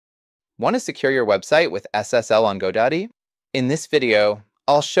Want to secure your website with SSL on GoDaddy? In this video,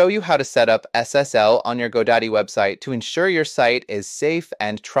 I'll show you how to set up SSL on your GoDaddy website to ensure your site is safe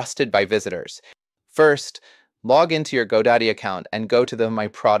and trusted by visitors. First, log into your GoDaddy account and go to the My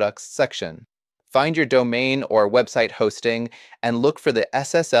Products section. Find your domain or website hosting and look for the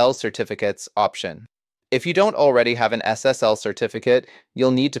SSL certificates option. If you don't already have an SSL certificate, you'll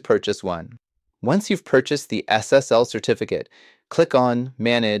need to purchase one. Once you've purchased the SSL certificate, click on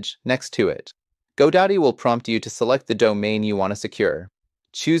Manage next to it. GoDaddy will prompt you to select the domain you want to secure.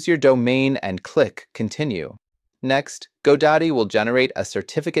 Choose your domain and click Continue. Next, GoDaddy will generate a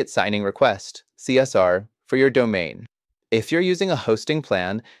certificate signing request, CSR, for your domain. If you're using a hosting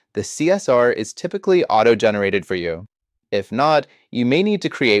plan, the CSR is typically auto-generated for you. If not, you may need to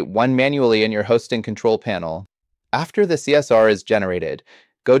create one manually in your hosting control panel. After the CSR is generated,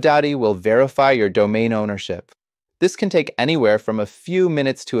 GoDaddy will verify your domain ownership. This can take anywhere from a few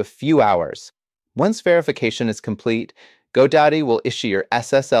minutes to a few hours. Once verification is complete, GoDaddy will issue your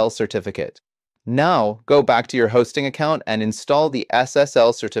SSL certificate. Now, go back to your hosting account and install the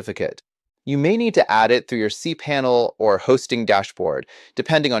SSL certificate. You may need to add it through your cPanel or hosting dashboard,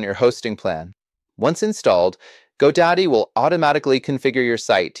 depending on your hosting plan. Once installed, GoDaddy will automatically configure your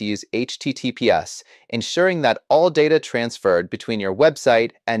site to use HTTPS, ensuring that all data transferred between your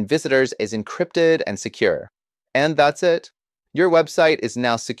website and visitors is encrypted and secure. And that's it. Your website is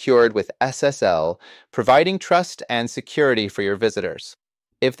now secured with SSL, providing trust and security for your visitors.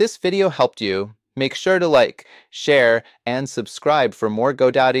 If this video helped you, make sure to like, share, and subscribe for more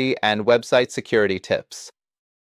GoDaddy and website security tips.